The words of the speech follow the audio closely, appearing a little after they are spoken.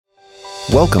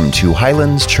Welcome to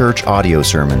Highlands Church audio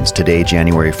sermons. Today,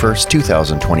 January 1st,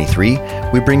 2023,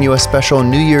 we bring you a special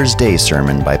New Year's Day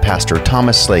sermon by Pastor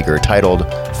Thomas Slager titled,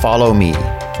 Follow Me,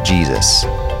 Jesus.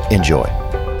 Enjoy.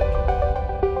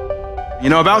 You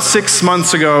know, about 6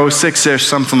 months ago, six-ish,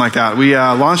 something like that, we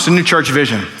launched a new church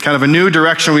vision, kind of a new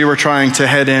direction we were trying to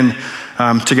head in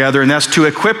together, and that's to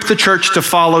equip the church to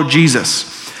follow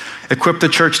Jesus. Equip the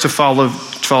church to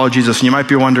follow Jesus. And you might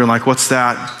be wondering, like, what's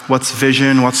that? What's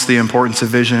vision? What's the importance of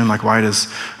vision? Like, why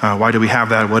do we have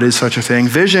that? What is such a thing?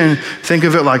 Vision, think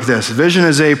of it like this. Vision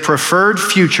is a preferred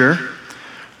future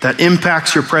that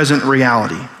impacts your present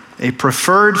reality. A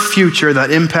preferred future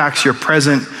that impacts your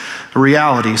present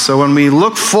reality. So when we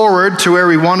look forward to where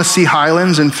we want to see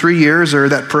Highlands in 3 years, or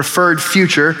that preferred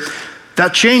future,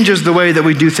 that changes the way that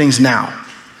we do things now.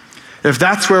 If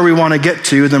that's where we want to get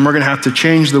to, then we're going to have to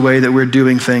change the way that we're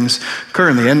doing things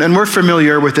currently. And we're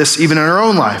familiar with this even in our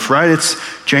own life, right? It's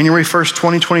January 1st,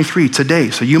 2023, today.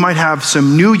 So you might have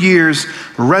some New Year's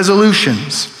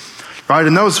resolutions, right?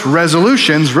 And those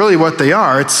resolutions, really what they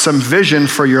are, it's some vision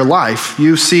for your life.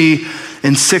 You see,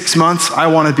 in 6 months, I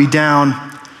want to be down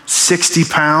 60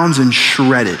 pounds and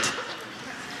shredded.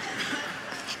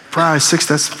 Probably six,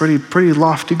 that's a pretty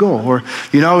lofty goal. Or,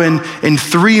 you know, in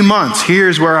 3 months,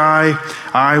 here's where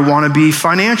I want to be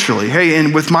financially. Hey,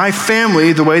 and with my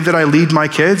family, the way that I lead my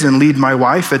kids and lead my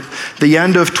wife, at the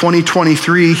end of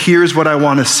 2023, here's what I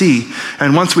want to see.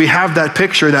 And once we have that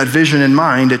picture, that vision in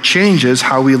mind, it changes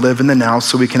how we live in the now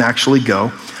so we can actually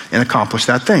go and accomplish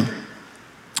that thing.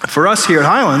 For us here at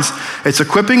Highlands, it's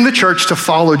equipping the church to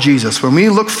follow Jesus. When we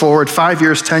look forward 5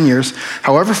 years, 10 years,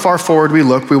 however far forward we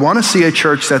look, we want to see a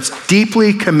church that's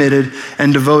deeply committed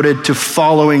and devoted to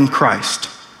following Christ.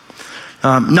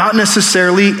 Not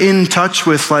necessarily in touch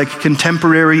with like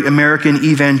contemporary American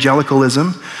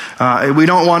evangelicalism. We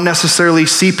don't want to necessarily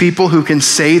see people who can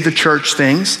say the church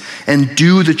things and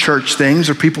do the church things,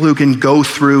 or people who can go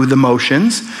through the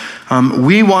motions.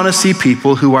 We want to see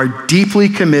people who are deeply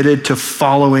committed to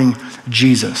following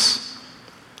Jesus.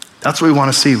 That's what we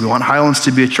want to see. We want Highlands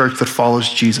to be a church that follows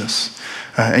Jesus.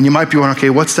 And you might be wondering, okay,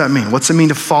 what's that mean? What's it mean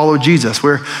to follow Jesus?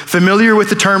 We're familiar with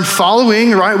the term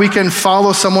following, right? We can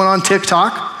follow someone on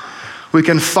TikTok. We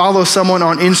can follow someone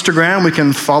on Instagram. We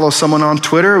can follow someone on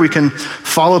Twitter. We can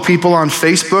follow people on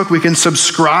Facebook. We can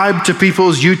subscribe to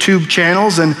people's YouTube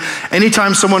channels. And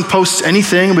anytime someone posts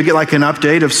anything, we get like an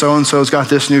update of so-and-so's got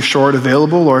this new short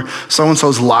available, or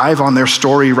so-and-so's live on their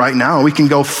story right now. We can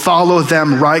go follow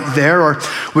them right there. Or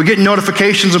we get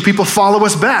notifications when people follow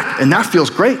us back. And that feels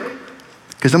great.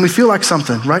 Because then we feel like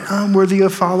something, right? I'm worthy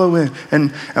of following.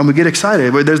 And we get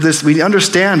excited. We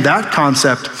understand that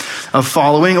concept of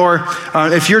following. Or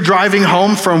if you're driving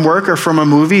home from work or from a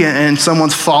movie and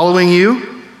someone's following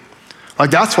you, like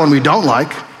that's one we don't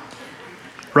like,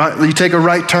 right? You take a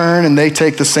right turn and they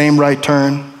take the same right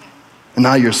turn, and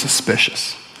now you're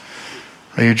suspicious.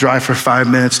 Or you drive for 5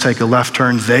 minutes, take a left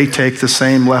turn, they take the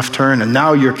same left turn, and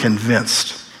now you're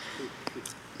convinced.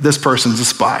 This person's a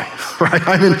spy, right?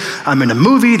 I'm in a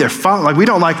movie, they're following, like we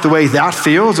don't like the way that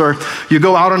feels. Or you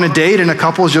go out on a date and a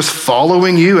couple is just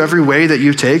following you every way that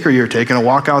you take, or you're taking a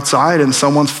walk outside and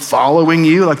someone's following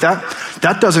you like that.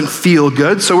 That doesn't feel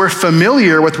good. So we're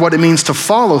familiar with what it means to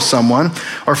follow someone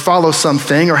or follow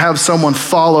something or have someone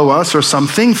follow us or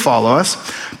something follow us.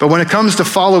 But when it comes to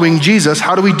following Jesus,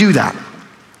 how do we do that?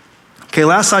 Okay,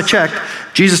 last I checked,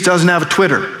 Jesus doesn't have a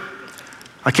Twitter.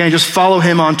 I can't just follow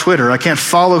him on Twitter. I can't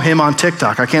follow him on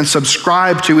TikTok. I can't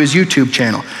subscribe to his YouTube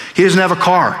channel. He doesn't have a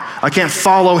car. I can't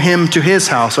follow him to his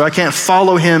house, or I can't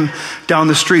follow him down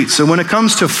the street. So when it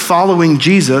comes to following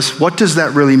Jesus, what does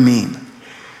that really mean?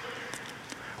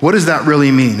 What does that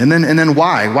really mean? And then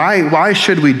why? Why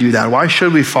should we do that? Why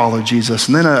should we follow Jesus?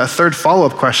 And then a third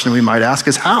follow-up question we might ask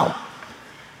is how?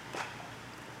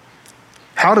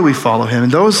 How do we follow him?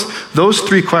 And those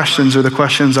three questions are the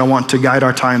questions I want to guide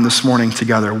our time this morning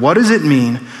together. What does it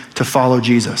mean to follow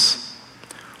Jesus?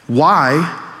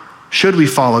 Why should we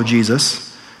follow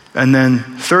Jesus? And then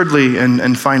thirdly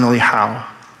and finally, how?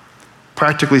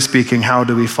 Practically speaking, how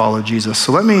do we follow Jesus?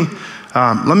 So let me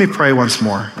pray once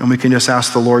more, and we can just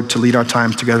ask the Lord to lead our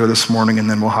time together this morning, and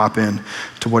then we'll hop in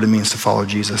to what it means to follow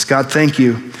Jesus. God, thank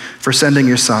you for sending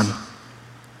your son.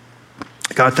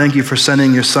 God, thank you for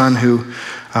sending your son who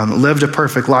lived a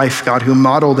perfect life, God, who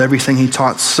modeled everything he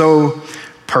taught so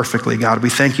perfectly, God. We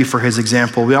thank you for his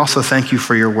example. We also thank you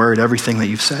for your word, everything that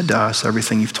you've said to us,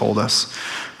 everything you've told us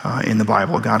in the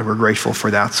Bible. God, we're grateful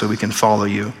for that so we can follow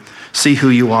you, see who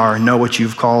you are, know what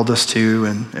you've called us to,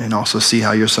 and also see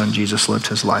how your son Jesus lived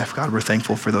his life. God, we're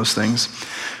thankful for those things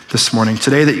this morning.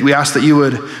 Today, that we ask that you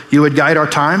would guide our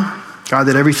time. God,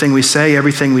 that everything we say,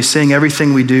 everything we sing,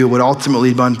 everything we do would ultimately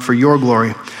be done for your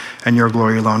glory and your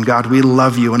glory alone. God, we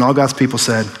love you. And all God's people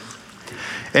said,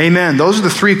 amen. Those are the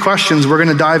three questions we're going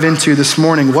to dive into this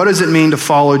morning. What does it mean to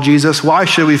follow Jesus? Why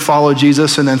should we follow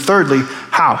Jesus? And then thirdly,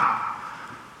 how?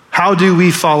 How do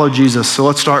we follow Jesus? So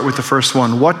let's start with the first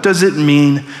one. What does it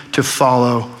mean to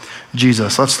follow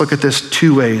Jesus? Let's look at this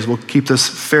two ways. We'll keep this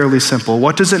fairly simple.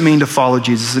 What does it mean to follow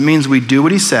Jesus? It means we do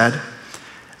what he said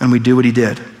and we do what he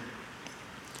did.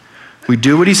 We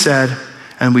do what he said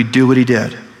and we do what he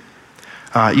did.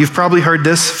 You've probably heard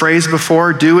this phrase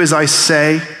before, do as I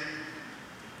say,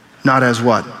 not as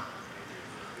what?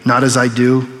 Not as I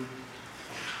do.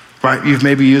 Right? You've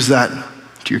maybe used that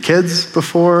to your kids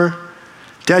before.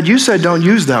 Dad, you said don't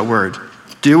use that word.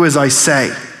 Do as I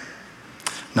say,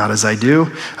 not as I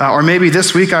do. Or maybe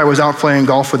this week I was out playing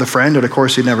golf with a friend at a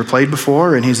course he'd never played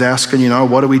before, and he's asking,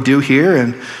 what do we do here?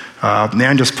 And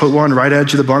man, just put one right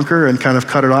edge of the bunker and kind of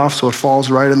cut it off so it falls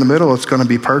right in the middle. It's going to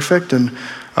be perfect. And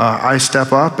I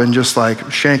step up and just like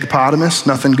shankopotamus,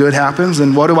 nothing good happens.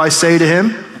 And what do I say to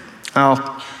him?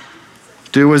 I'll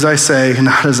do as I say,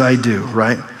 not as I do,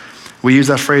 right? We use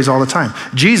that phrase all the time.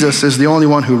 Jesus is the only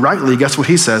one who rightly, guess what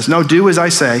he says? No, do as I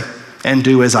say and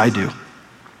do as I do.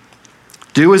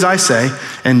 Do as I say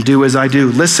and do as I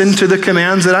do. Listen to the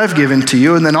commands that I've given to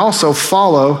you, and then also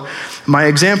follow my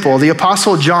example. The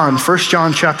Apostle John, 1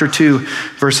 John chapter 2,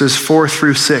 verses 4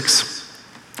 through 6.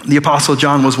 The Apostle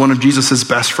John was one of Jesus'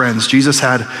 best friends. Jesus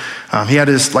had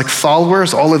his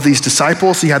followers, all of these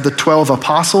disciples. He had the 12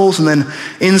 apostles, and then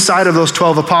inside of those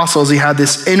 12 apostles, he had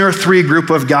this inner three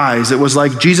group of guys. It was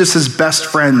like Jesus' best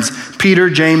friends, Peter,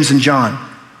 James, and John.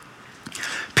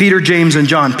 Peter, James, and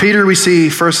John. Peter, we see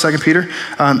 1st, 2nd Peter,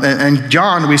 and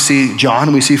John, we see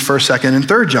 1st, 2nd, and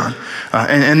 3rd John.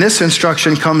 And this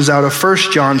instruction comes out of 1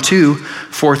 John 2,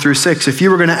 4 through 6. If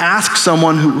you were going to ask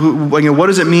someone who what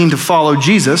does it mean to follow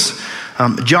Jesus,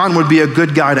 John would be a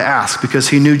good guy to ask because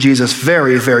he knew Jesus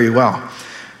very, very well.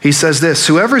 He says this,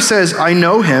 whoever says, I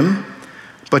know him,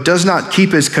 but does not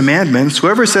keep his commandments,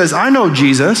 whoever says, I know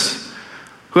Jesus,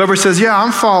 whoever says, yeah,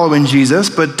 I'm following Jesus,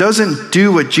 but doesn't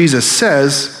do what Jesus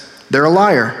says, they're a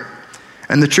liar,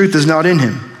 and the truth is not in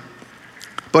him.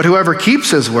 But whoever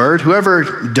keeps his word,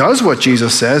 whoever does what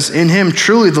Jesus says, in him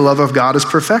truly the love of God is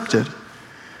perfected.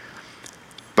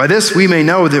 By this we may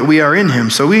know that we are in him.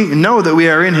 So we know that we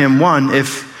are in him, one,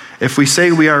 if we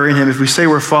say we are in him, if we say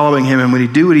we're following him and we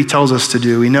do what he tells us to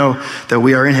do, we know that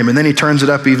we are in him. And then he turns it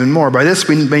up even more. By this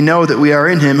we may know that we are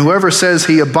in him. Whoever says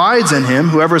he abides in him,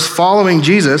 whoever's following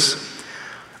Jesus,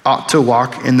 ought to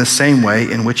walk in the same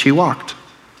way in which he walked.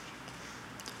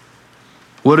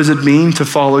 What does it mean to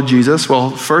follow Jesus? Well,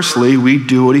 firstly, we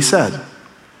do what he said.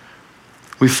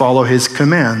 We follow his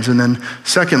commands. And then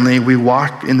secondly, we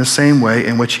walk in the same way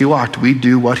in which he walked. We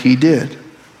do what he did.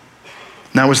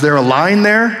 Now, was there a line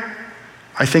there?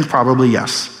 I think probably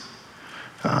yes.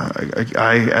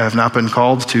 I have not been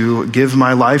called to give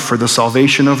my life for the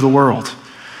salvation of the world.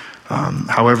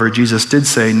 However, Jesus did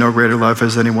say, no greater love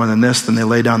has anyone than this, than they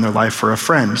lay down their life for a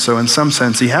friend. So in some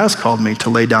sense, he has called me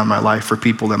to lay down my life for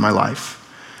people in my life,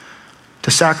 to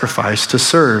sacrifice, to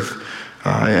serve.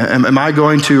 Am I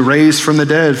going to raise from the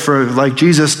dead like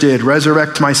Jesus did,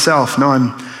 resurrect myself? No,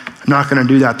 I'm not going to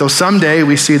do that. Though someday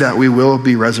we see that we will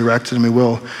be resurrected and we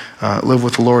will live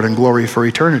with the Lord in glory for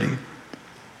eternity.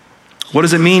 What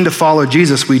does it mean to follow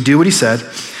Jesus? We do what he said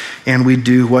and we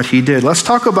do what he did. Let's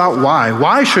talk about why.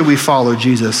 Why should we follow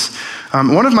Jesus?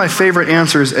 One of my favorite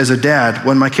answers as a dad,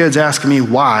 when my kids ask me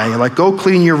why, like go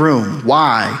clean your room,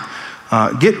 why?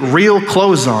 Get real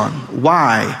clothes on,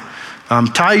 why?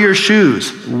 Tie your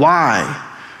shoes, why?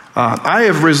 I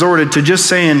have resorted to just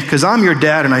saying, because I'm your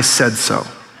dad and I said so.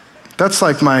 That's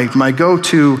like my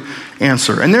go-to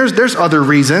answer. And there's other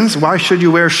reasons. Why should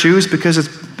you wear shoes? Because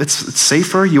it's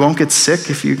safer. You won't get sick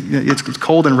if it's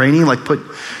cold and rainy, like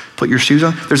put your shoes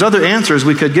on. There's other answers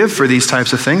we could give for these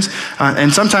types of things.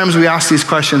 And sometimes we ask these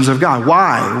questions of God.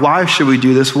 Why? Why should we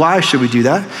do this? Why should we do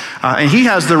that? And he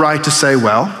has the right to say,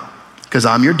 well, because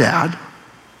I'm your dad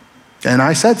and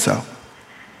I said so.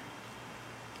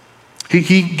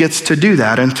 He gets to do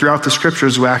that, and throughout the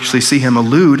scriptures we actually see him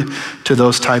allude to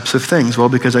those types of things. Well,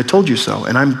 because I told you so,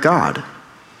 and I'm God.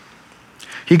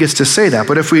 He gets to say that,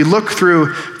 but if we look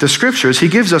through the scriptures, he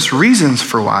gives us reasons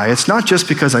for why. It's not just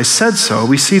because I said so.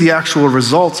 We see the actual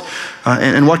results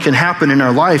and what can happen in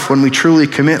our life when we truly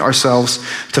commit ourselves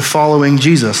to following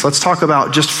Jesus. Let's talk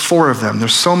about just 4 of them.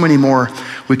 There's so many more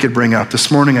we could bring up. This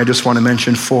morning I just want to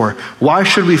mention 4. Why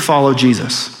should we follow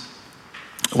Jesus?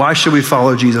 Why should we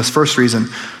follow Jesus? First reason,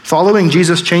 following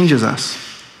Jesus changes us.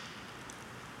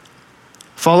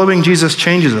 Following Jesus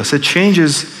changes us. It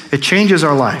changes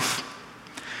our life.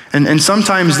 And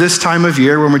sometimes this time of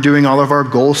year when we're doing all of our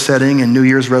goal setting and New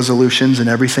Year's resolutions and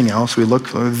everything else, we look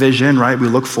for vision, right? We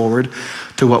look forward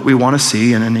to what we want to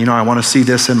see. And I want to see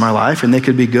this in my life. And they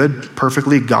could be good,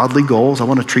 perfectly godly goals. I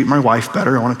want to treat my wife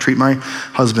better. I want to treat my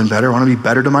husband better. I want to be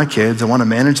better to my kids. I want to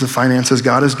manage the finances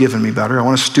God has given me better. I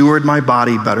want to steward my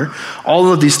body better.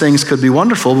 All of these things could be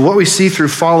wonderful. But what we see through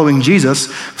following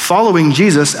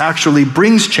Jesus actually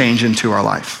brings change into our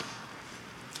life.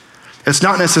 It's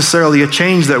not necessarily a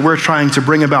change that we're trying to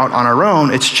bring about on our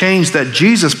own. It's change that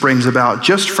Jesus brings about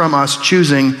just from us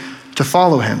choosing to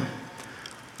follow him.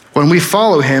 When we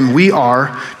follow him, we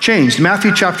are changed.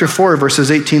 Matthew chapter 4,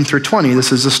 verses 18 through 20.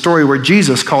 This is a story where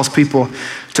Jesus calls people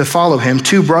to follow him,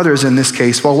 two brothers in this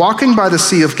case. While walking by the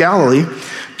Sea of Galilee,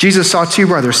 Jesus saw two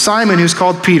brothers. Simon, who's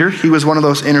called Peter, he was one of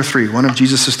those inner three, one of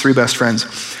Jesus' three best friends.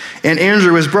 And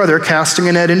Andrew, his brother, casting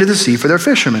a net into the sea, for they're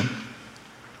fishermen.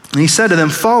 And he said to them,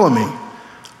 follow me.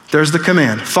 There's the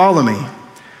command, follow me.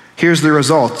 Here's the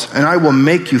result, and I will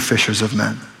make you fishers of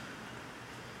men.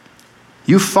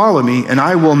 You follow me, and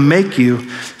I will make you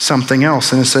something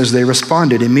else. And it says they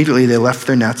responded. Immediately they left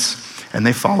their nets, and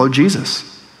they followed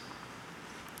Jesus.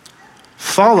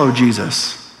 Follow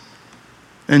Jesus,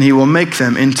 and he will make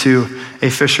them into a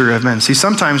fisher of men. See,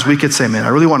 sometimes we could say, man, I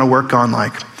really want to work on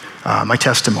my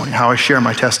testimony, how I share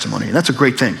my testimony. And that's a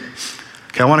great thing.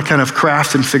 Okay, I want to kind of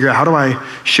craft and figure out how do I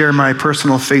share my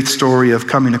personal faith story of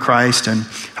coming to Christ, and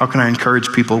how can I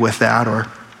encourage people with that? Or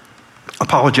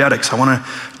apologetics, I want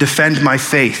to defend my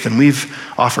faith, and we've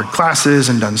offered classes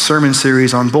and done sermon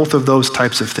series on both of those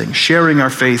types of things, sharing our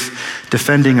faith,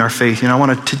 defending our faith. I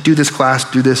want to do this class,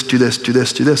 do this.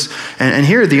 And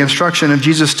here the instruction of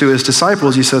Jesus to his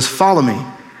disciples, he says, follow me,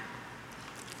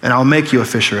 and I'll make you a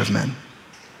fisher of men.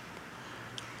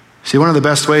 See, one of the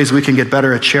best ways we can get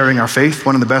better at sharing our faith,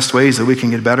 one of the best ways that we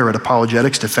can get better at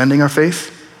apologetics, defending our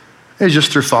faith, is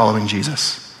just through following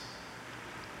Jesus.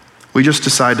 We just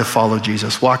decide to follow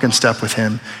Jesus, walk in step with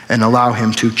him, and allow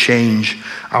him to change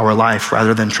our life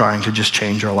rather than trying to just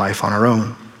change our life on our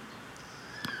own.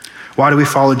 Why do we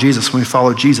follow Jesus? When we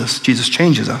follow Jesus, Jesus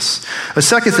changes us. A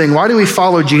second thing, why do we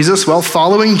follow Jesus? Well,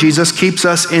 following Jesus keeps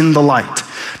us in the light.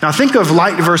 Now think of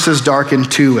light versus dark in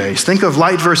two ways. Think of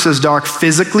light versus dark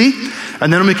physically,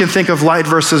 and then we can think of light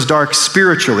versus dark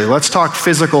spiritually. Let's talk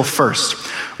physical first.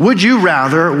 Would you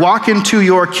rather walk into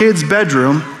your kid's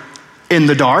bedroom in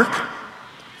the dark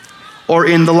or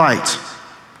in the light?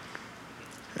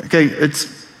 Okay,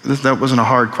 that wasn't a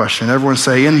hard question. Everyone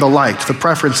say in the light. The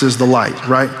preference is the light,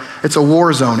 right? It's a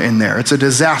war zone in there. It's a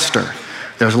disaster.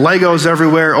 There's Legos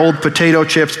everywhere, old potato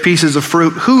chips, pieces of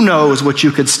fruit. Who knows what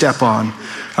you could step on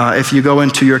if you go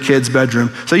into your kid's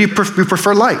bedroom. So you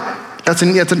prefer light. That's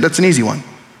an easy one.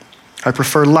 I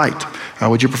prefer light.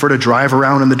 Would you prefer to drive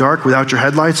around in the dark without your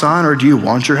headlights on, or do you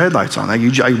want your headlights on? I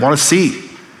want to see.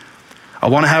 I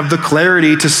want to have the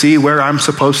clarity to see where I'm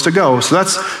supposed to go. So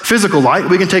that's physical light.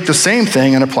 We can take the same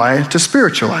thing and apply it to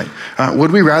spiritual light.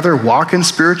 Would we rather walk in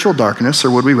spiritual darkness, or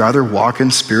would we rather walk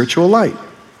in spiritual light?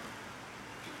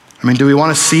 Do we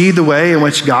want to see the way in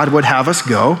which God would have us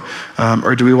go,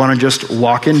 or do we want to just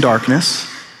walk in darkness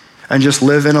and just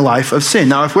live in a life of sin?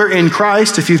 Now, if we're in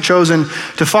Christ, if you've chosen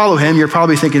to follow him, you're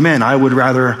probably thinking, man, I want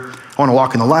to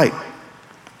walk in the light.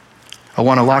 I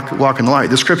want to walk in the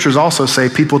light. The scriptures also say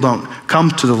people don't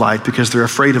come to the light because they're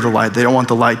afraid of the light. They don't want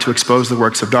the light to expose the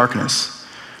works of darkness.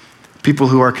 People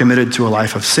who are committed to a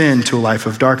life of sin, to a life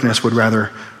of darkness, would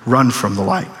rather run from the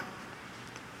light.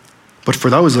 But for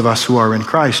those of us who are in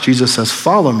Christ, Jesus says,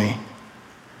 follow me,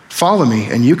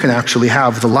 and you can actually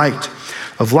have the light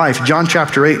of life. John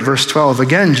chapter 8, verse 12,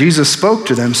 again, Jesus spoke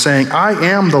to them saying, I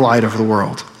am the light of the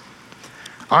world.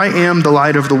 I am the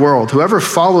light of the world. Whoever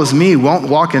follows me won't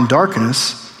walk in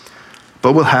darkness,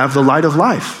 but will have the light of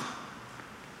life.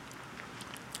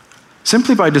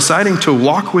 Simply by deciding to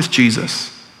walk with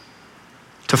Jesus,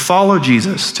 to follow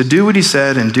Jesus, to do what he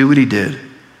said and do what he did,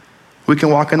 we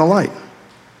can walk in the light.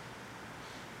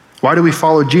 Why do we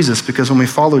follow Jesus? Because when we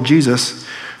follow Jesus,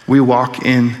 we walk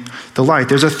in the light.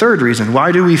 There's a third reason.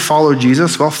 Why do we follow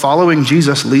Jesus? Well, following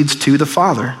Jesus leads to the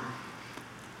Father.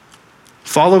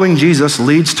 Following Jesus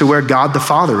leads to where God the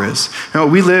Father is. Now,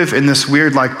 we live in this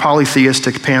weird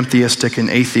polytheistic, pantheistic, and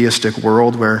atheistic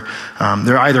world where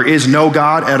there either is no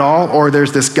God at all, or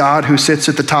there's this God who sits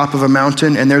at the top of a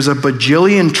mountain, and there's a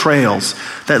bajillion trails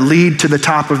that lead to the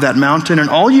top of that mountain, and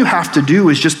all you have to do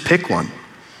is just pick one.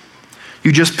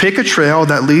 You just pick a trail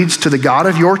that leads to the God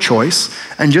of your choice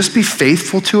and just be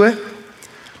faithful to it.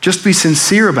 Just be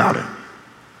sincere about it.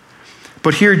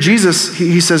 But here Jesus,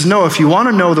 he says, no, if you want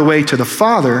to know the way to the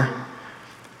Father,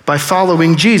 By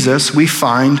following Jesus, we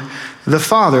find the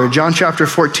Father. John chapter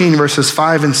 14, verses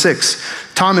 5 and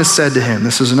 6. Thomas said to him,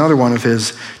 this is another one of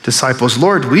his disciples,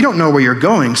 Lord, we don't know where you're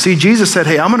going. See, Jesus said,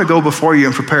 hey, I'm going to go before you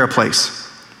and prepare a place.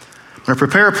 I'm going to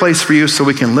prepare a place for you so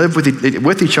we can live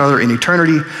with each other in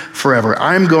eternity forever.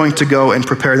 I'm going to go and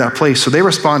prepare that place. So they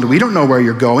responded, we don't know where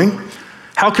you're going.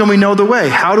 How can we know the way?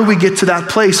 How do we get to that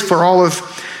place for all of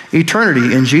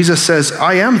eternity? And Jesus says,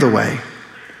 I am the way.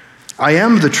 I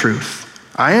am the truth.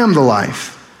 I am the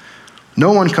life.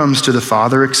 No one comes to the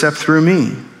Father except through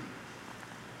me.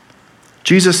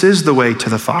 Jesus is the way to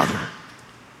the Father.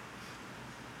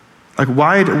 Like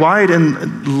wide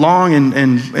and long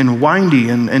and windy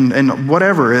and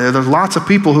whatever. There's lots of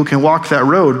people who can walk that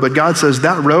road, but God says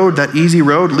that road, that easy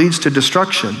road, leads to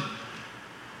destruction.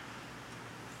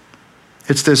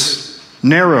 It's this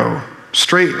narrow,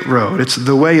 straight road. It's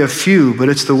the way of few, but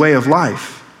it's the way of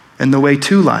life and the way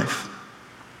to life.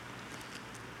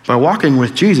 By walking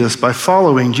with Jesus, by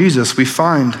following Jesus, we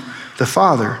find the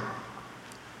Father.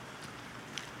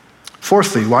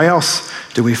 Fourthly, why else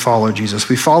do we follow Jesus?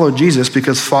 We follow Jesus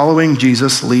because following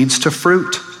Jesus leads to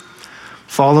fruit.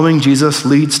 Following Jesus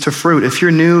leads to fruit. If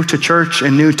you're new to church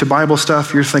and new to Bible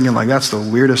stuff, you're thinking like, that's the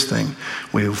weirdest thing.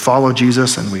 We follow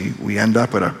Jesus and we end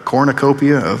up with a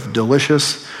cornucopia of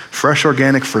delicious, fresh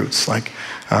organic fruits.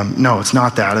 No, it's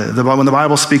not that. When the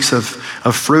Bible speaks of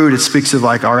fruit, it speaks of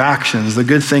like our actions, the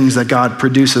good things that God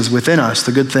produces within us,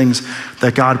 the good things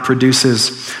that God produces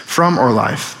from our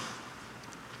life.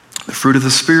 The fruit of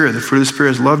the Spirit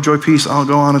is love, joy, peace, I'll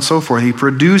go on and so forth. He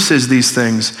produces these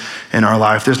things in our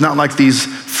life. There's not like these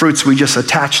fruits we just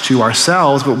attach to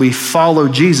ourselves, but we follow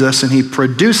Jesus and he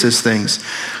produces things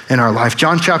in our life.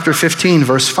 John chapter 15,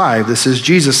 verse 5, this is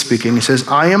Jesus speaking. He says,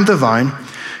 I am the vine,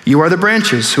 you are the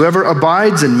branches. Whoever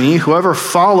abides in me, whoever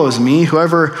follows me,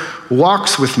 whoever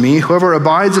walks with me, whoever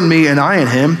abides in me and I in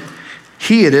him,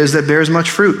 he it is that bears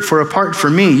much fruit. For apart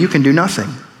from me, you can do nothing.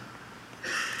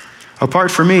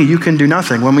 Apart from me, you can do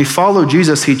nothing. When we follow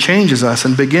Jesus, he changes us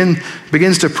and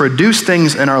begins to produce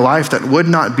things in our life that would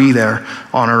not be there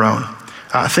on our own.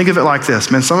 Think of it like this,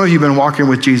 man. Some of you have been walking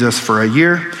with Jesus for a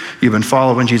year. You've been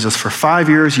following Jesus for 5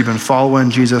 years. You've been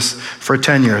following Jesus for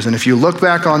 10 years. And if you look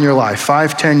back on your life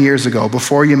 5, 10 years ago,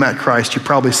 before you met Christ, you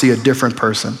probably see a different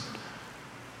person.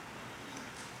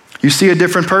 You see a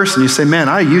different person. You say, man,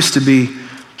 I used to be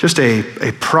just a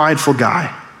prideful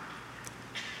guy.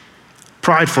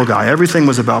 Prideful guy. Everything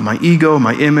was about my ego,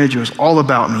 my image. It was all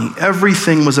about me.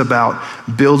 Everything was about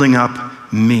building up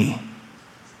me.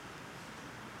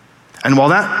 And while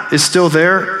that is still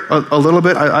there a little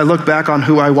bit, I look back on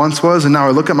who I once was, and now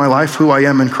I look at my life, who I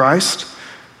am in Christ,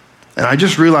 and I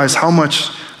just realize how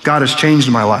much God has changed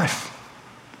my life.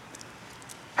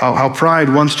 How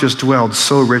pride once just dwelled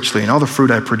so richly, and all the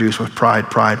fruit I produced was pride.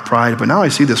 But now I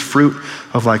see this fruit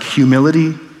of like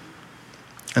humility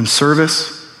and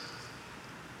service.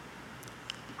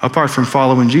 Apart from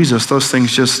following Jesus, those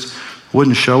things just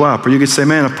wouldn't show up. Or you could say,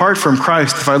 man, apart from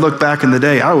Christ, if I look back in the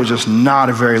day, I was just not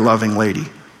a very loving lady.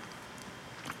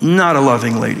 Not a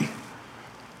loving lady.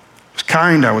 I was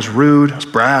kind, I was rude, I was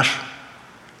brash.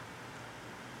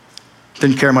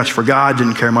 Didn't care much for God,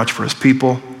 didn't care much for his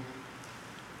people.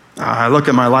 I look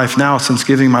at my life now since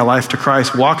giving my life to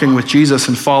Christ, walking with Jesus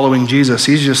and following Jesus.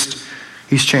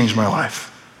 He's changed my life.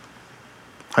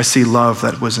 I see love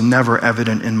that was never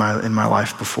evident in my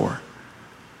life before.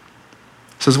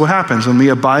 It says what happens when we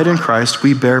abide in Christ,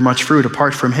 we bear much fruit.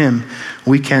 Apart from him,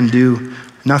 we can do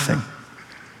nothing.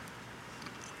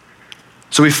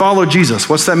 So we follow Jesus.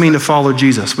 What's that mean to follow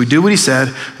Jesus? We do what he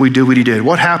said, we do what he did.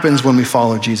 What happens when we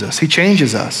follow Jesus? He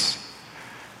changes us.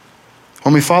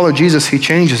 When we follow Jesus, he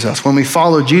changes us. When we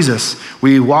follow Jesus,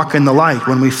 we walk in the light.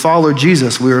 When we follow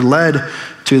Jesus, we are led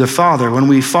to the Father. When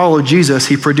we follow Jesus,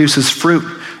 he produces fruit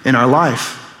in our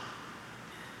life.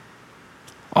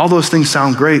 All those things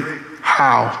sound great.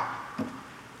 How?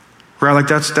 Right, like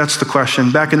that's the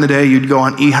question. Back in the day, you'd go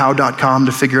on ehow.com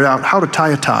to figure it out. How to tie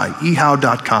a tie,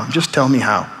 ehow.com. Just tell me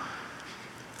how.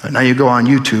 And now you go on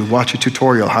YouTube, watch a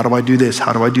tutorial. How do I do this?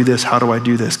 How do I do this? How do I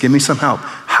do this? Give me some help.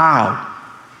 How?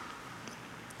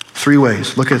 3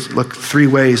 ways. Look 3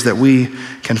 ways that we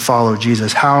can follow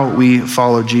Jesus. How we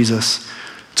follow Jesus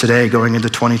today going into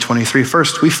 2023.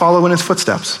 First, we follow in his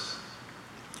footsteps.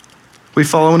 We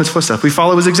follow in his footsteps. We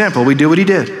follow his example. We do what he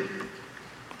did.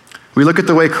 We look at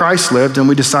the way Christ lived and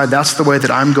we decide that's the way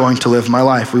that I'm going to live my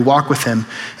life. We walk with him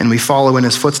and we follow in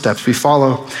his footsteps. We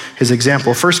follow his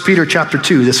example. 1 Peter chapter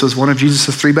 2, this was one of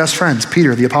Jesus' 3 best friends,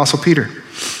 Peter, the Apostle Peter.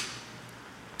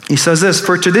 He says this,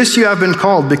 "For to this you have been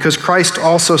called, because Christ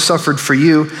also suffered for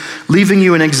you, leaving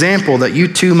you an example that you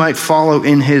too might follow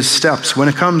in his steps." When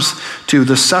it comes to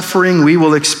the suffering we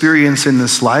will experience in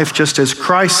this life, just as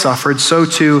Christ suffered, so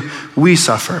too we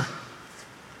suffer.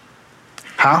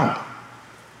 How?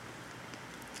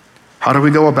 How do we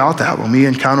go about that when we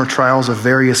encounter trials of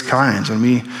various kinds, when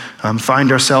we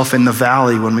find ourselves in the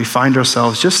valley, when we find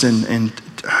ourselves just in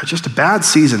just bad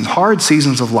seasons, hard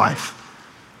seasons of life?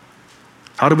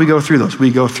 How do we go through those? We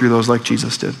go through those like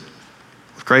Jesus did,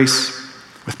 with grace,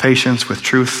 with patience, with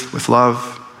truth, with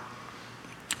love.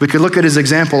 We could look at his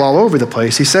example all over the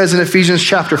place. He says in Ephesians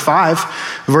chapter 5,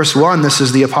 verse 1, this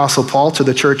is the Apostle Paul to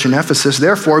the church in Ephesus,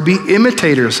 "Therefore be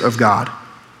imitators of God."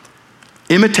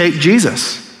 Imitate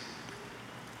Jesus.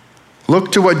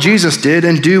 Look to what Jesus did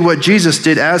and do what Jesus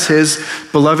did as his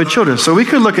beloved children. So we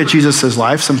could look at Jesus'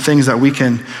 life, some things that we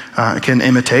can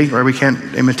imitate, or we can't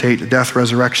imitate death,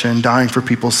 resurrection, dying for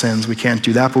people's sins. We can't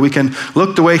do that, but we can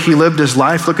look the way he lived his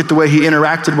life, look at the way he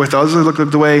interacted with others, look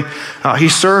at the way he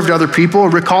served other people.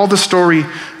 Recall the story,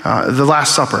 the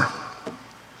Last Supper,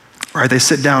 right? They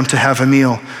sit down to have a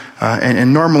meal.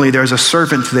 And normally there's a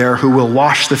servant there who will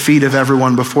wash the feet of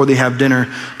everyone before they have dinner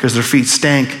because their feet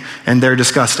stank and they're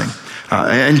disgusting.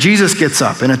 And Jesus gets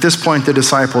up, and at this point the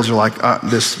disciples are like,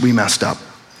 we messed up.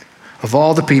 Of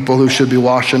all the people who should be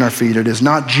washing our feet, it is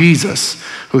not Jesus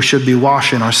who should be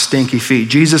washing our stinky feet.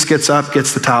 Jesus gets up,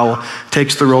 gets the towel,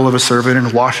 takes the role of a servant,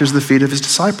 and washes the feet of his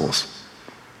disciples.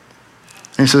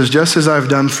 And he says, "Just as I've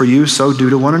done for you, so do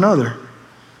to one another."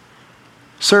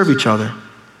 Serve each other.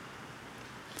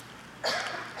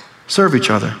 Serve each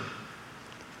other.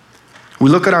 We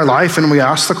look at our life and we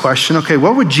ask the question, okay,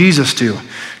 what would Jesus do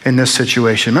in this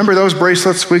situation? Remember those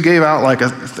bracelets? We gave out like a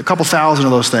couple thousand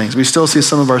of those things. We still see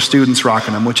some of our students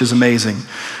rocking them, which is amazing.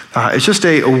 It's just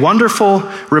a wonderful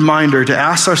reminder to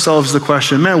ask ourselves the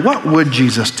question, man, what would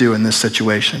Jesus do in this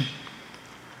situation?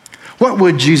 What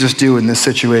would Jesus do in this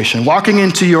situation? Walking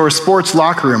into your sports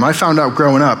locker room, I found out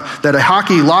growing up that a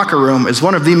hockey locker room is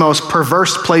one of the most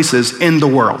perverse places in the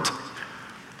world.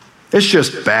 It's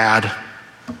just bad.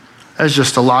 There's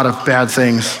just a lot of bad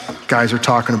things guys are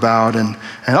talking about. And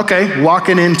okay,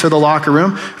 walking into the locker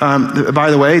room.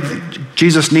 By the way,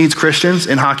 Jesus needs Christians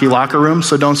in hockey locker rooms,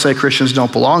 so don't say Christians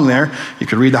don't belong there. You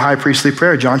could read the high priestly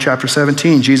prayer, John chapter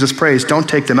 17. Jesus prays, "Don't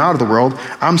take them out of the world.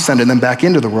 I'm sending them back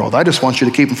into the world. I just want you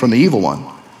to keep them from the evil one."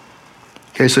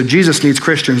 Okay, so Jesus needs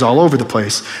Christians all over the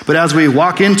place. But as we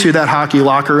walk into that hockey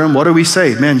locker room, what do we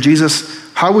say? Man, Jesus,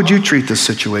 how would you treat this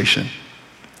situation?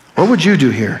 What would you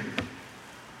do here?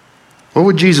 What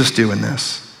would Jesus do in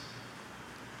this?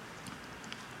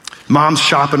 Mom's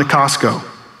shopping at Costco,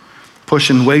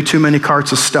 pushing way too many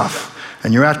carts of stuff,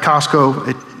 and you're at Costco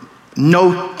at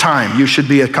no time you should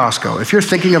be at Costco. If you're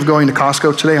thinking of going to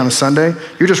Costco today on a Sunday,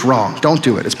 you're just wrong. Don't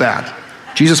do it. It's bad.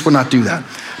 Jesus would not do that.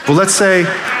 But let's say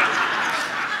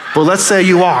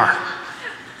you are.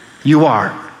 You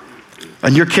are.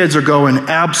 And your kids are going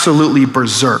absolutely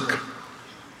berserk.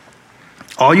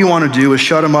 All you want to do is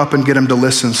shut them up and get them to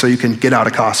listen so you can get out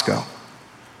of Costco.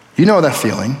 You know that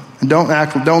feeling. And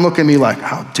don't look at me like,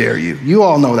 how dare you? You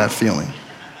all know that feeling.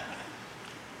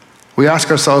 We ask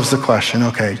ourselves the question,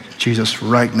 okay, Jesus,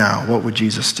 right now, what would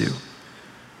Jesus do?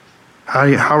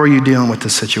 How are you dealing with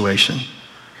this situation?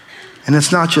 And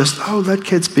it's not just, let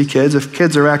kids be kids. If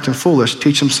kids are acting foolish,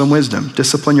 teach them some wisdom.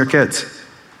 Discipline your kids.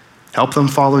 Help them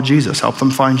follow Jesus. Help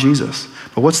them find Jesus.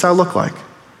 But what's that look like?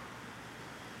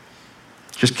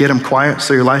 Just get them quiet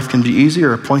so your life can be easy,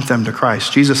 or point them to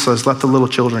Christ. Jesus says, let the little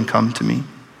children come to me.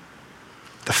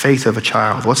 The faith of a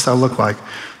child. What's that look like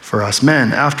for us?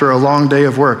 Men, after a long day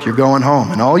of work, you're going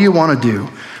home, and all you want to do,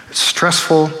 it's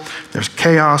stressful, there's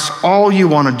chaos. All you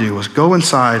want to do is go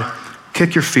inside,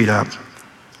 kick your feet up,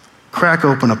 crack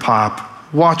open a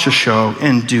pop, watch a show,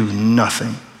 and do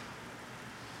nothing.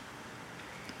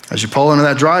 As you pull into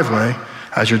that driveway,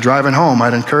 as you're driving home,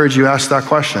 I'd encourage you to ask that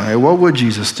question. Hey, what would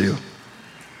Jesus do?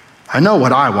 I know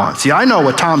what I want. See, I know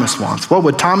what Thomas wants. What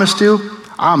would Thomas do?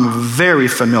 I'm very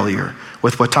familiar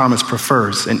with what Thomas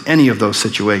prefers in any of those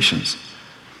situations.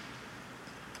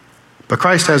 But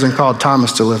Christ hasn't called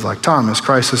Thomas to live like Thomas.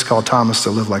 Christ has called Thomas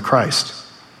to live like Christ.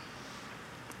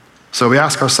 So we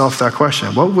ask ourselves that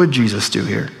question. What would Jesus do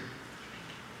here?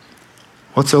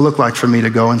 What's it look like for me to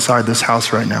go inside this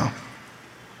house right now?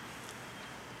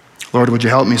 Lord, would you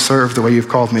help me serve the way you've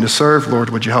called me to serve? Lord,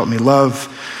 would you help me love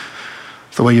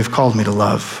the way you've called me to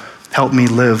love? Help me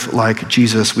live like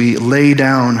Jesus. We lay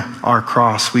down our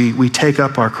cross. We take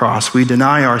up our cross. We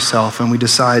deny ourselves, and we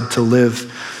decide to live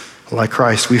like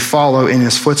Christ. We follow in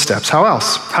his footsteps. How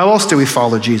else? How else do we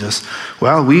follow Jesus?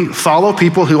 Well, we follow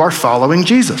people who are following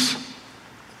Jesus.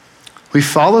 We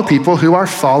follow people who are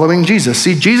following Jesus.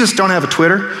 See, Jesus don't have a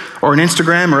Twitter or an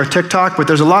Instagram or a TikTok, but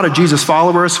there's a lot of Jesus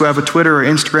followers who have a Twitter or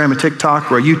Instagram, a TikTok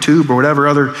or a YouTube or whatever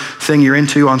other thing you're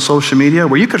into on social media,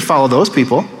 where you could follow those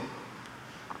people.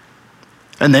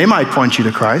 And they might point you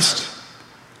to Christ.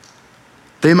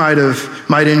 They might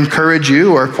encourage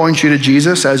you or point you to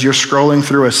Jesus as you're scrolling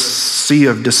through a sea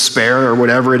of despair or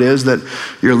whatever it is that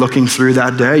you're looking through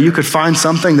that day. You could find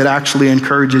something that actually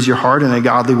encourages your heart in a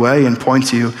godly way and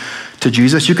points you to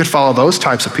Jesus. You could follow those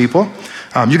types of people.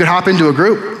 You could hop into a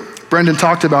group. Brendan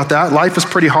talked about that. Life is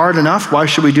pretty hard enough. Why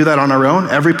should we do that on our own?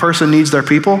 Every person needs their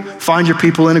people. Find your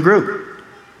people in a group.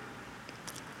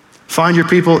 Find your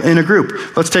people in a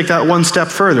group. Let's take that one step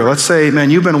further. Let's say, man,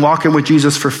 you've been walking with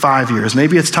Jesus for 5 years.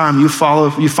 Maybe it's time you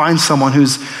find someone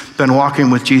who's been walking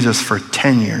with Jesus for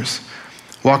 10 years,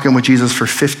 walking with Jesus for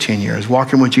 15 years,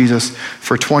 walking with Jesus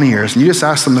for 20 years. And you just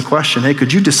ask them the question, hey,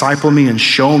 could you disciple me and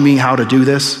show me how to do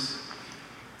this?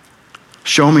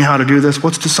 Show me how to do this.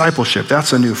 What's discipleship?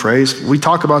 That's a new phrase. We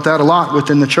talk about that a lot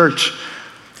within the church.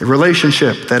 A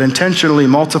relationship that intentionally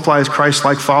multiplies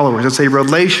Christ-like followers. It's a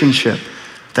relationship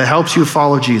that helps you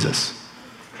follow Jesus.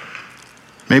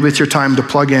 Maybe it's your time to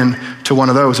plug in to one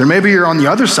of those. Or maybe you're on the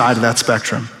other side of that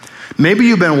spectrum. Maybe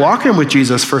you've been walking with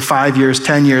Jesus for 5 years,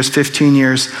 10 years, 15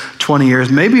 years, 20 years.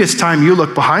 Maybe it's time you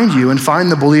look behind you and find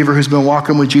the believer who's been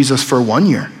walking with Jesus for 1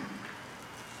 year,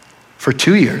 for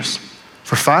 2 years,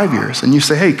 for 5 years. And you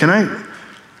say, hey, can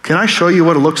I show you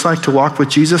what it looks like to walk with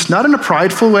Jesus? Not in a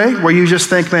prideful way where you just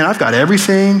think, man, I've got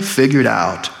everything figured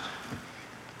out.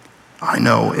 I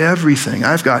know everything.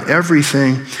 I've got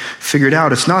everything figured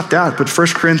out. It's not that, but 1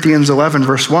 Corinthians 11,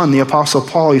 verse 1, the Apostle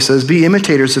Paul, he says, be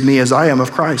imitators of me as I am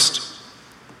of Christ.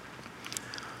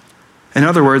 In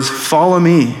other words, follow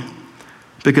me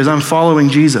because I'm following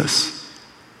Jesus.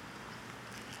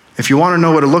 If you want to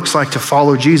know what it looks like to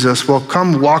follow Jesus, well,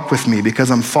 come walk with me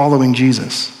because I'm following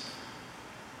Jesus.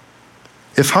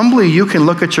 If humbly you can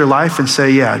look at your life and say,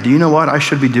 yeah, do you know what? I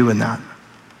should be doing that.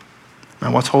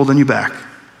 Now, what's holding you back?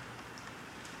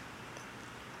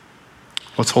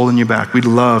 What's holding you back? We'd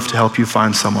love to help you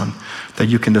find someone that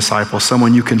you can disciple,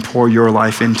 someone you can pour your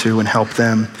life into and help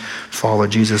them follow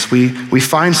Jesus. We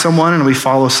find someone and we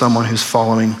follow someone who's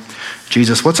following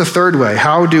Jesus. What's a third way?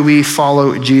 How do we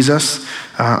follow Jesus?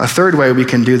 A third way we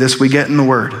can do this, we get in the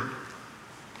Word.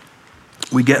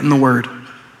 We get in the Word.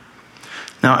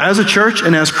 Now, as a church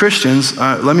and as Christians,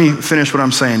 let me finish what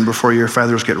I'm saying before your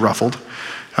feathers get ruffled.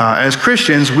 As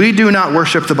Christians, we do not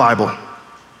worship the Bible.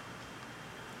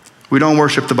 We don't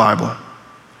worship the Bible.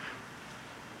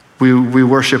 We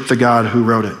worship the God who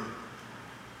wrote it.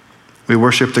 We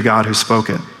worship the God who spoke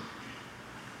it.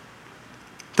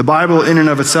 The Bible in and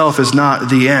of itself is not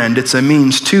the end. It's a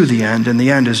means to the end, and the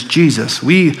end is Jesus.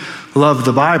 We love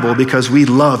the Bible because we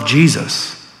love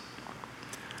Jesus.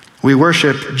 We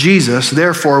worship Jesus,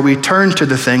 therefore we turn to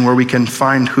the thing where we can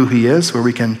find who he is, where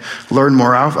we can learn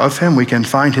more of him, we can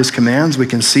find his commands, we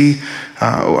can see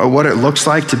what it looks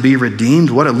like to be redeemed,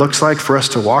 what it looks like for us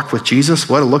to walk with Jesus,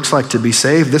 what it looks like to be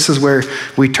saved. This is where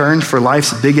we turn for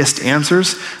life's biggest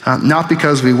answers, not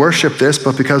because we worship this,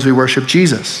 but because we worship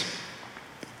Jesus.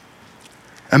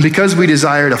 And because we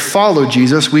desire to follow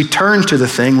Jesus, we turn to the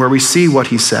thing where we see what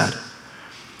he said.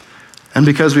 And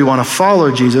because we want to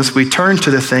follow Jesus, we turn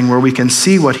to the thing where we can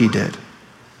see what he did.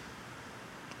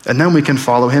 And then we can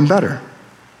follow him better.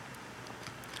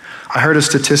 I heard a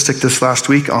statistic this last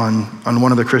week on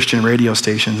one of the Christian radio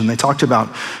stations, and they talked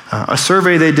about a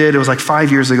survey they did. It was like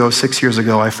 5 years ago, 6 years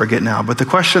ago, I forget now. But the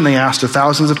question they asked to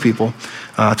thousands of people,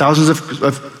 thousands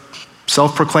of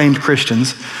self-proclaimed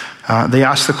Christians, they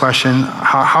asked the question,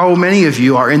 how many of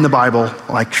you are in the Bible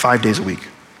like 5 days a week?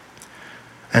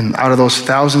 And out of those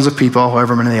thousands of people,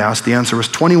 however many they asked, the answer was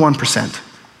 21%,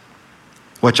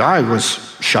 which I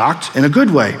was shocked in a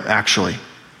good way, actually.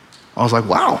 I was like,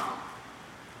 wow.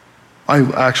 I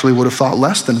actually would have thought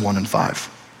less than 1 in 5.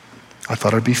 I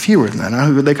thought it'd be fewer than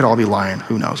that. They could all be lying.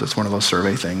 Who knows? It's one of those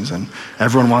survey things. And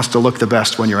everyone wants to look the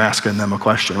best when you're asking them a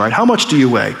question, right? How much do you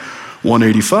weigh?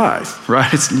 185,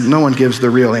 right? No one gives the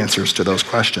real answers to those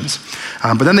questions.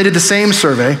 But then they did the same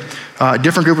survey, a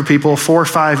different group of people 4 or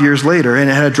 5 years later, and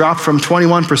it had dropped from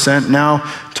 21% now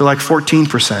to like 14%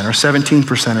 or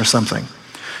 17% or something.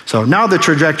 So now the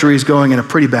trajectory is going in a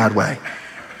pretty bad way.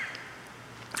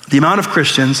 The amount of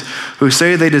Christians who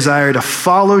say they desire to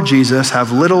follow Jesus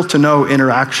have little to no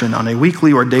interaction on a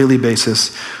weekly or daily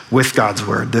basis with God's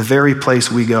word, the very place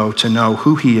we go to know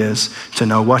who he is, to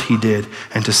know what he did,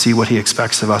 and to see what he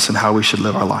expects of us and how we should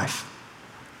live our life.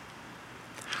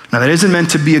 Now that isn't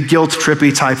meant to be a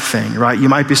guilt-trippy type thing, right? You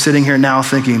might be sitting here now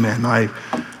thinking, man,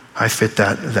 I I fit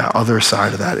that other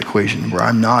side of that equation where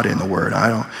I'm not in the Word.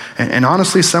 And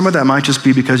honestly, some of that might just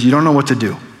be because you don't know what to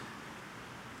do.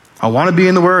 I want to be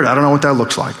in the Word. I don't know what that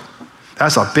looks like.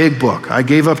 That's a big book. I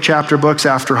gave up chapter books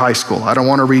after high school. I don't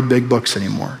want to read big books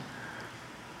anymore.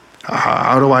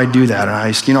 How do I do that?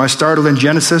 And I started in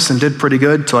Genesis and did pretty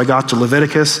good till I got to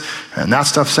Leviticus, and that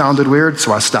stuff sounded weird,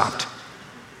 so I stopped.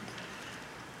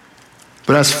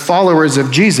 But as followers of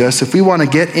Jesus, if we want to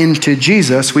get into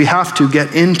Jesus, we have to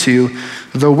get into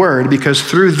the Word, because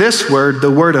through this Word,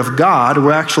 the Word of God,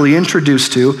 we're actually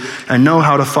introduced to and know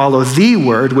how to follow the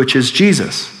Word, which is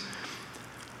Jesus.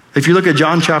 If you look at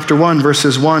John chapter 1,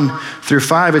 verses 1 through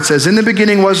 5, it says, "In the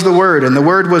beginning was the Word, and the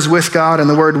Word was with God, and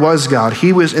the Word was God.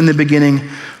 He was in the beginning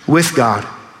with God.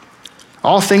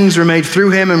 All things were made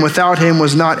through him, and without him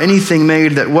was not anything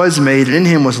made that was made. And in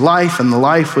him was life, and the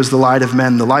life was the light of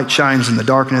men. The light shines in the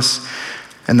darkness,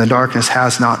 and the darkness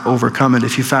has not overcome it."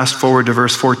 If you fast forward to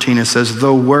verse 14, it says,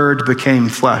 "The Word became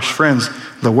flesh." Friends,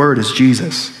 the Word is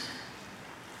Jesus.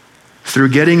 Through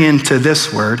getting into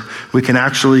this Word, we can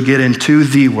actually get into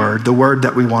the Word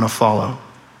that we want to follow.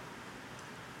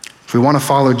 If we want to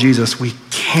follow Jesus, we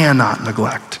cannot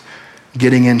neglect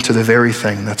getting into the very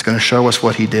thing that's going to show us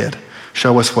what he did,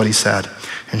 show us what he said,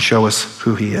 and show us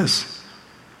who he is.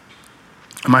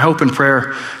 My hope and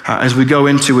prayer as we go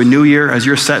into a new year, as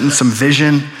you're setting some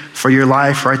vision for your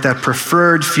life, right? That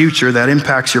preferred future that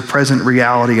impacts your present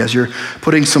reality, as you're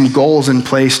putting some goals in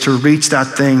place to reach that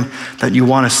thing that you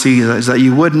want to see, is that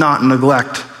you would not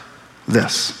neglect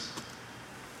this.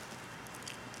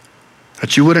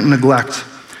 That you wouldn't neglect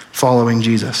following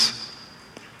Jesus.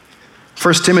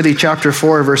 1 Timothy chapter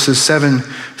 4, verses 7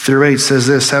 through 8 says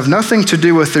this: "Have nothing to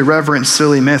do with irreverent,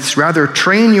 silly myths. Rather,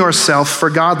 train yourself for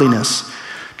godliness."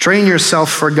 Train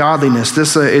yourself for godliness.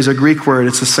 This is a Greek word.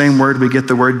 It's the same word we get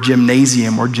the word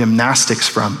gymnasium or gymnastics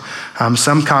from.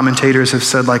 Some commentators have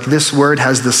said, like, this word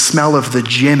has the smell of the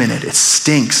gym in it. It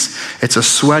stinks. It's a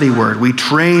sweaty word. We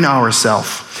train ourselves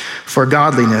for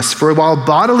godliness. For while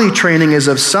bodily training is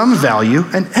of some value,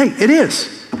 and hey, it is.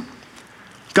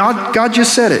 God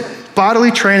just said it. Bodily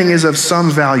training is of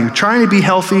some value. Trying to be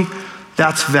healthy,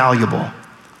 that's valuable.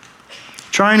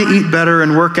 Trying to eat better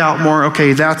and work out more,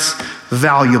 okay, that's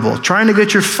valuable. Trying to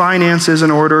get your finances in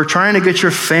order, trying to get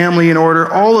your family in order,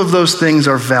 all of those things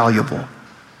are valuable.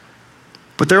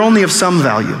 But they're only of some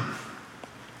value.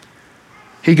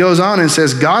 He goes on and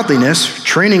says, godliness,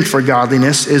 training for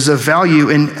godliness, is of value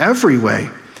in every way,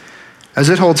 as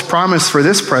it holds promise for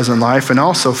this present life and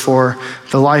also for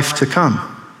the life to come.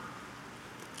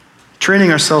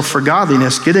 Training ourselves for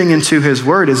godliness, getting into his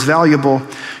word, is valuable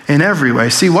in every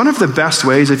way. See, one of the best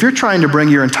ways, if you're trying to bring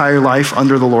your entire life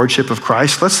under the lordship of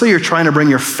Christ, let's say you're trying to bring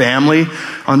your family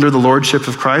under the lordship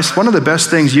of Christ, one of the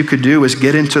best things you could do is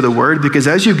get into the word, because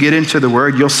as you get into the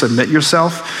word, you'll submit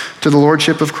yourself to the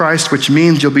lordship of Christ, which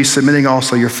means you'll be submitting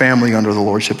also your family under the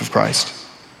lordship of Christ.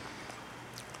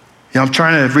 You know, I'm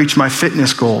trying to reach my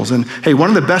fitness goals, and hey, one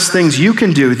of the best things you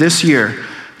can do this year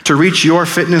to reach your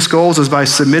fitness goals is by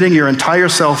submitting your entire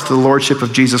self to the lordship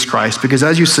of Jesus Christ. Because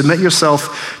as you submit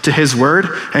yourself to his word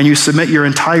and you submit your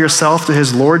entire self to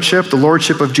his lordship, the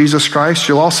lordship of Jesus Christ,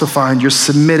 you'll also find you're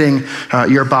submitting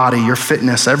your body, your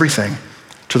fitness, everything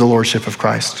to the lordship of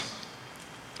Christ.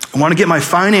 I want to get my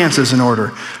finances in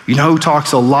order. You know who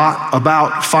talks a lot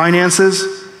about finances?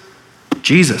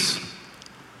 Jesus.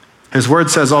 His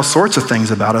word says all sorts of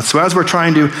things about it. So as we're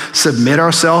trying to submit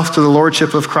ourselves to the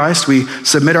lordship of Christ, we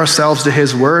submit ourselves to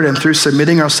his word, and through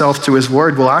submitting ourselves to his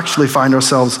word, we'll actually find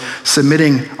ourselves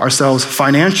submitting ourselves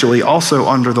financially also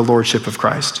under the lordship of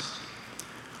Christ.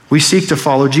 We seek to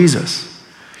follow Jesus.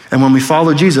 And when we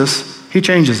follow Jesus, he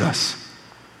changes us.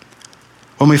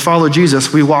 When we follow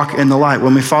Jesus, we walk in the light.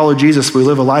 When we follow Jesus, we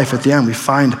live a life at the end. We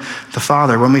find the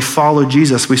Father. When we follow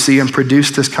Jesus, we see him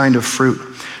produce this kind of fruit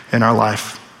in our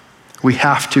life. We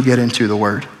have to get into the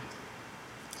word.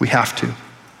 We have to.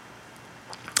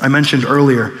 I mentioned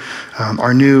earlier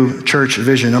our new church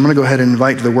vision. I'm going to go ahead and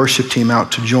invite the worship team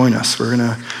out to join us. We're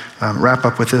going to wrap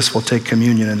up with this. We'll take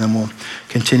communion and then we'll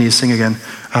continue to sing again.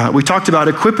 We talked about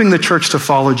equipping the church to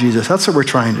follow Jesus. That's what we're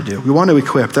trying to do. We want to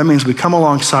equip. That means we come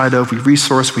alongside of, we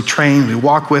resource, we train, we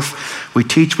walk with, we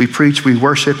teach, we preach, we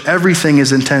worship. Everything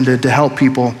is intended to help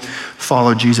people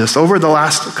follow Jesus. Over the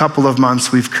last couple of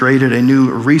months, we've created a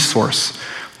new resource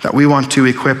that we want to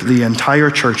equip the entire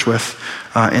church with.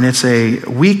 And it's a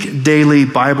week daily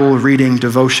Bible reading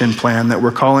devotion plan that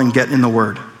we're calling Get in the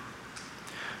Word.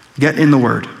 Get in the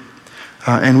Word.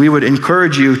 And we would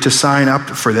encourage you to sign up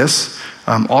for this.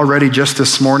 Already just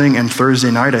this morning and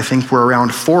Thursday night, I think we're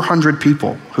around 400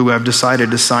 people who have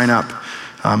decided to sign up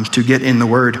to get in the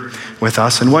Word with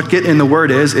us. And what Get in the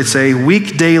Word is, it's a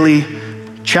week daily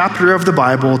chapter of the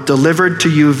Bible delivered to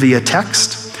you via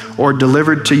text or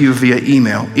delivered to you via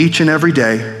email each and every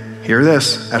day. Hear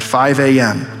this, at 5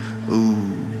 a.m.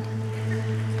 Ooh.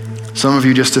 Some of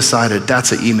you just decided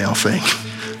that's an email thing,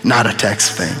 not a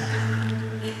text thing.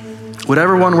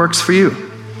 Whatever one works for you.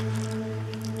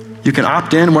 You can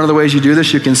opt in. One of the ways you do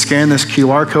this, you can scan this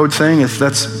QR code thing if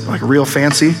that's like real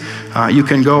fancy. You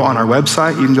can go on our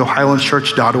website. You can go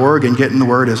highlandschurch.org and Get in the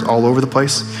Word is all over the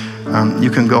place. You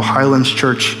can go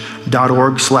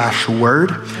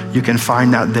highlandschurch.org/word. You can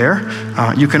find that there.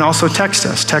 You can also text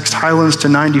us. Text Highlands to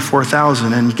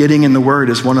 94,000 and Getting in the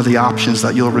Word is one of the options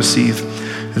that you'll receive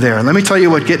there. And let me tell you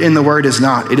what Get in the Word is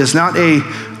not. It is not a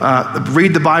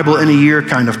read the Bible in a year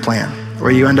kind of plan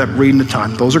where you end up reading a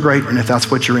ton. Those are great, and if that's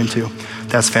what you're into,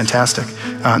 that's fantastic.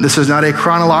 This is not a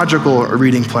chronological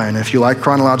reading plan. If you like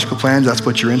chronological plans, that's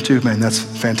what you're into, man, that's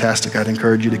fantastic. I'd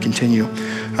encourage you to continue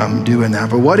doing that.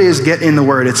 But what is Get in the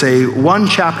Word? It's a one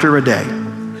chapter a day.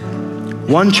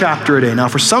 One chapter a day. Now,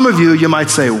 for some of you, you might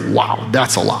say, wow,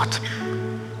 that's a lot.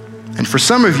 And for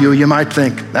some of you, you might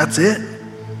think, that's it.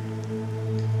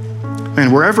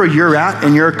 And wherever you're at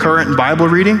in your current Bible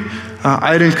reading,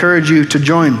 I'd encourage you to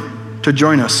join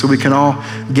us so we can all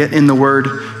get in the Word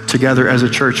together as a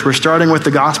church. We're starting with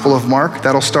the Gospel of Mark.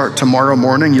 That'll start tomorrow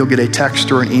morning. You'll get a text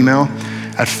or an email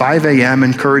at 5 a.m.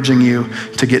 encouraging you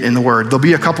to get in the Word. There'll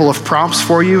be a couple of prompts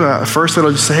for you. First,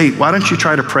 it'll just say, hey, why don't you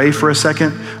try to pray for a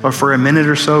second or for a minute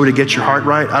or so to get your heart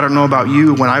right? I don't know about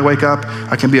you. When I wake up,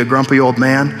 I can be a grumpy old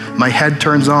man. My head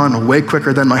turns on way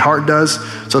quicker than my heart does.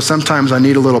 So sometimes I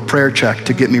need a little prayer check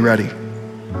to get me ready.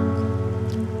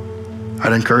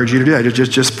 I'd encourage you to do that.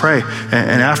 Just pray.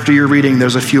 And after you're reading,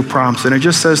 there's a few prompts. And it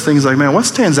just says things like, man, what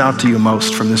stands out to you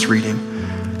most from this reading?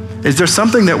 Is there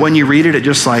something that when you read it, it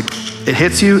just like, it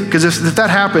hits you? Because if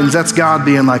that happens, that's God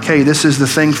being like, hey, this is the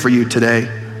thing for you today.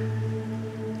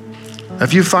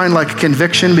 If you find like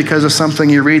conviction because of something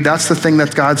you read, that's the thing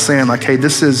that God's saying, like, hey,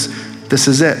 this is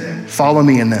it. Follow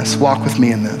me in this. Walk with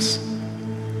me in this.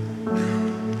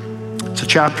 It's a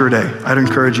chapter a day. I'd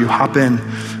encourage you, hop in,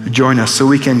 join us so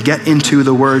we can get into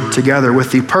the Word together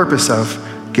with the purpose of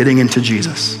getting into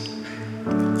Jesus.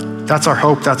 That's our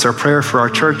hope. That's our prayer for our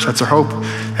church. That's our hope.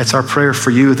 It's our prayer for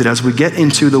you that as we get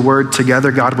into the Word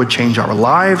together, God would change our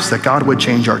lives, that God would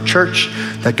change our church,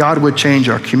 that God would change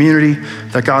our community,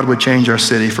 that God would change our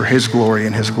city for His glory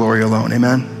and His glory alone.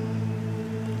 Amen.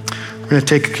 We're going to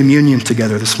take communion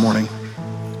together this morning.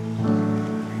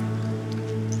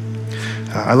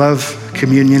 I love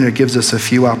communion. It gives us a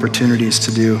few opportunities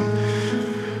to do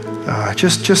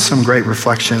just some great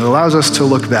reflection. It allows us to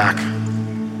look back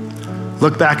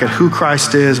at who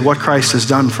Christ is, what Christ has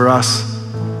done for us.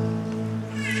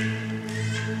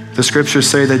 The scriptures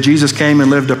say that Jesus came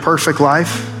and lived a perfect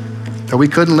life that we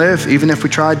couldn't live even if we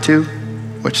tried to,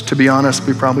 which to be honest,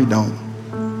 we probably don't.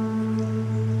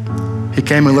 He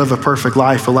came and lived a perfect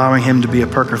life, allowing him to be a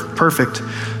perfect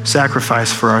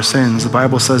sacrifice for our sins. The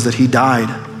Bible says that he died.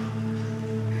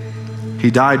 He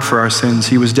died for our sins.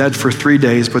 He was dead for 3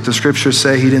 days, but the scriptures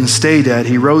say he didn't stay dead.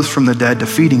 He rose from the dead,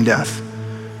 defeating death.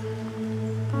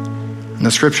 And the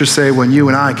scriptures say when you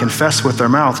and I confess with our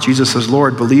mouth Jesus is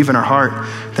Lord, believe in our heart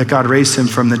that God raised him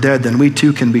from the dead, then we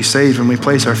too can be saved. When we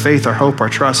place our faith, our hope, our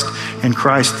trust in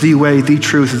Christ, the way, the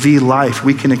truth, the life,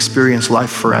 we can experience life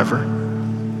forever.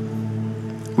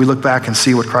 We look back and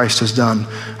see what Christ has done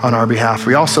on our behalf.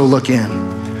 We also look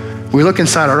in. We look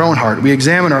inside our own heart. We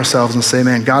examine ourselves and say,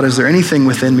 man, God, is there anything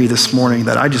within me this morning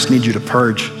that I just need you to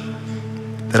purge?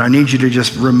 That I need you to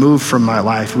just remove from my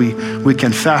life? We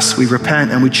confess, we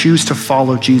repent, and we choose to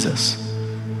follow Jesus.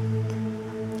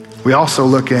 We also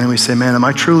look in and we say, man, am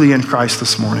I truly in Christ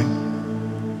this morning?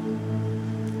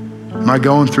 Am I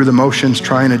going through the motions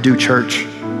trying to do church?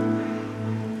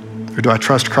 Or do I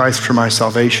trust Christ for my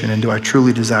salvation? And do I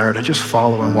truly desire to just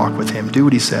follow and walk with him, do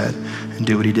what he said and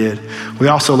do what he did? We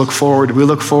also look forward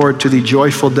to the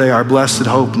joyful day, our blessed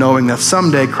hope, knowing that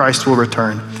someday Christ will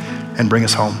return and bring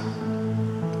us home,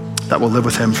 that will live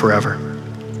with him forever.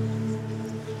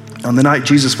 On the night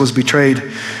Jesus was betrayed,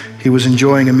 he was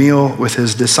enjoying a meal with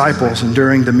his disciples, and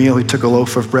during the meal he took a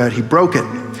loaf of bread, he broke it,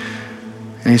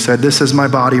 and he said, this is my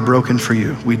body broken for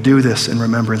you. We do this in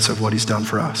remembrance of what he's done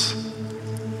for us.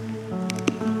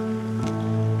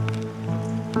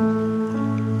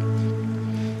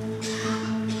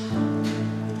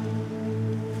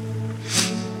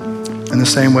 In the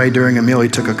same way, during a meal, he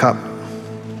took a cup.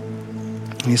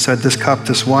 And he said, this cup,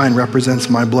 this wine represents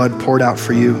my blood poured out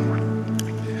for you.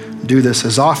 Do this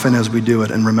as often as we do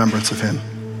it in remembrance of him.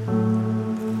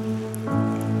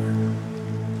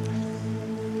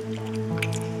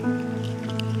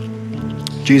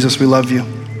 Jesus, we love you.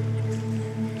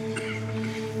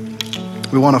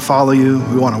 We want to follow you.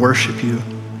 We want to worship you.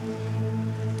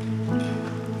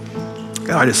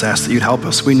 God, I just ask that you'd help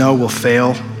us. We know we'll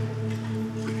fail.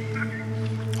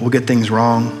 We'll get things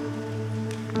wrong.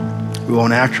 We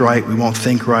won't act right. We won't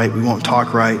think right. We won't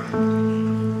talk right.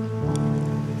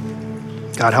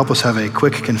 God, help us have a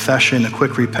quick confession, a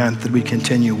quick repent, that we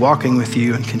continue walking with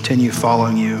you and continue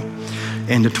following you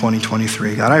into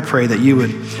 2023. God, I pray that you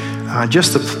would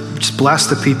just bless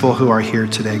the people who are here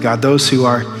today. God, those who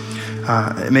are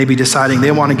maybe deciding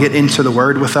they want to get into the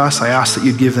word with us, I ask that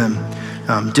you'd give them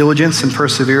diligence and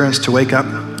perseverance to wake up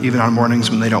even on mornings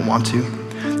when they don't want to,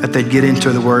 that they'd get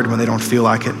into the word when they don't feel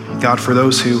like it. God, for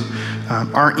those who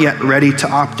aren't yet ready to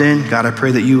opt in, God, I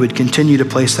pray that you would continue to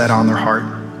place that on their heart.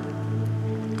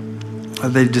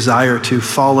 They desire to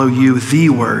follow you, the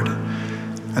word,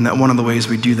 and that one of the ways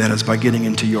we do that is by getting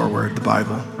into your word, the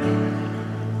Bible.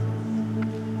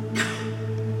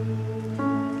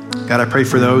 God, I pray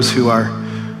for those who are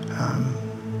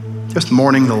just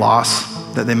mourning the loss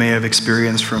that they may have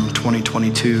experienced from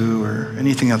 2022 or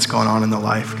anything that's gone on in their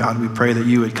life. God, we pray that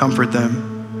you would comfort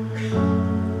them.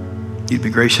 You'd be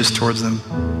gracious towards them.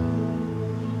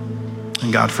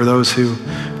 And God, for those who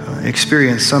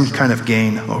experience some kind of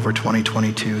gain over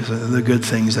 2022, so the good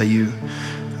things that you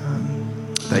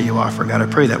offer, God, I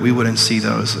pray that we wouldn't see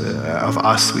those of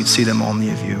us. We'd see them only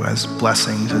of you as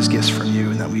blessings, as gifts from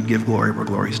you, and that we'd give glory where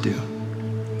glory's due.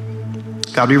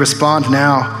 God, we respond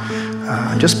now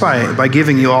just by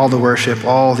giving you all the worship,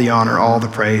 all the honor, all the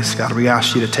praise. God, we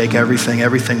ask you to take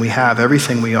everything we have,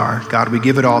 everything we are. God, we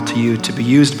give it all to you to be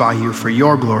used by you for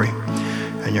your glory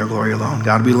and your glory alone.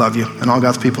 God, we love you. And all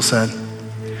God's people said,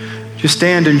 just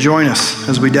stand and join us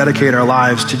as we dedicate our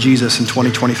lives to Jesus in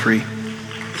 2023.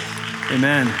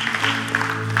 Amen.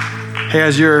 Hey,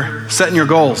 as you're setting your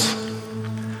goals,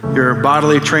 your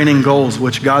bodily training goals,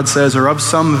 which God says are of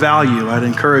some value, I'd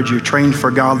encourage you, train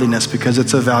for godliness, because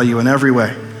it's a value in every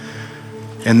way.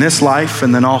 In this life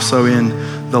and then also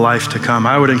in the life to come.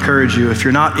 I would encourage you, if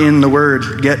you're not in the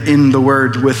Word, get in the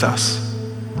Word with us.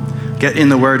 Get in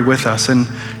the Word with us. And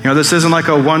this isn't like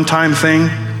a one-time thing.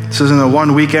 This isn't a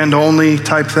one weekend only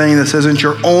type thing. This isn't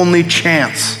your only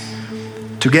chance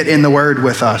to get in the Word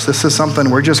with us. This is something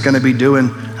we're just going to be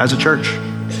doing as a church.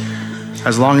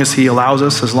 As long as he allows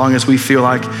us, as long as we feel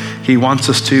like he wants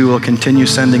us to, we'll continue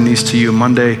sending these to you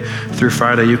Monday through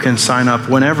Friday. You can sign up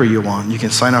whenever you want. You can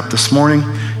sign up this morning.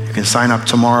 You can sign up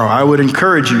tomorrow. I would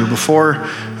encourage you, before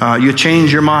you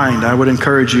change your mind, I would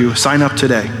encourage you, sign up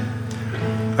today.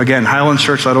 Again,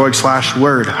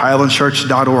 highlandchurch.org/word,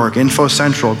 highlandchurch.org, Info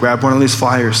Central. Grab one of these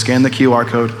flyers, scan the QR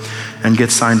code, and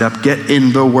get signed up. Get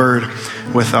in the Word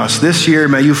with us. This year,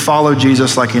 may you follow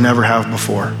Jesus like you never have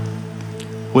before.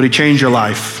 Would he change your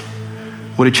life?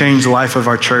 Would he change the life of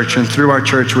our church? And through our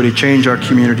church, would he change our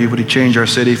community? Would he change our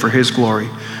city for his glory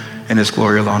and his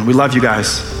glory alone? We love you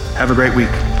guys. Have a great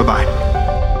week. Bye-bye.